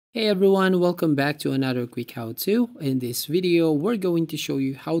Hey everyone, welcome back to another quick how-to. In this video, we're going to show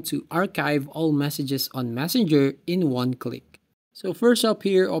you how to archive all messages on Messenger in one click. So first up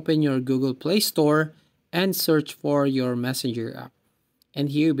here, open your Google Play Store and search for your Messenger app. And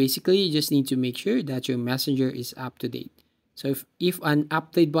here, basically, you just need to make sure that your Messenger is up to date. So if an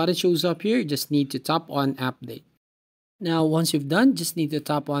update button shows up here, just need to tap on update. Now, once you've done, just need to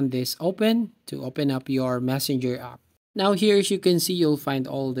tap on this open to open up your Messenger app. Now here, as you can see, you'll find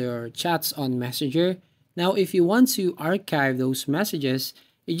all their chats on Messenger. Now, if you want to archive those messages,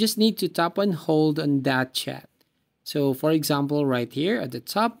 you just need to tap and hold on that chat. So for example, right here at the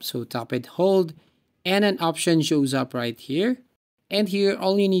top, so tap and hold, and an option shows up right here. And here,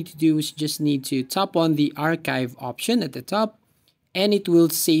 all you need to do is just need to tap on the archive option at the top, and it will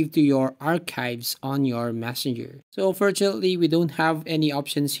save to your archives on your Messenger. So unfortunately, we don't have any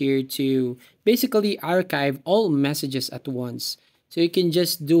options here to basically archive all messages at once. So you can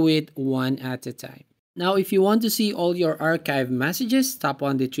just do it one at a time. Now, if you want to see all your archive messages, tap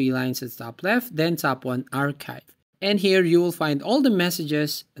on the three lines at the top left, then tap on archive. And here you will find all the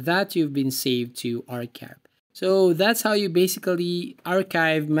messages that you've been saved to archive. So that's how you basically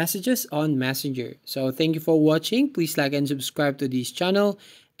archive messages on Messenger. So thank you for watching. Please like and subscribe to this channel.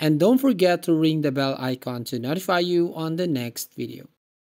 And don't forget to ring the bell icon to notify you on the next video.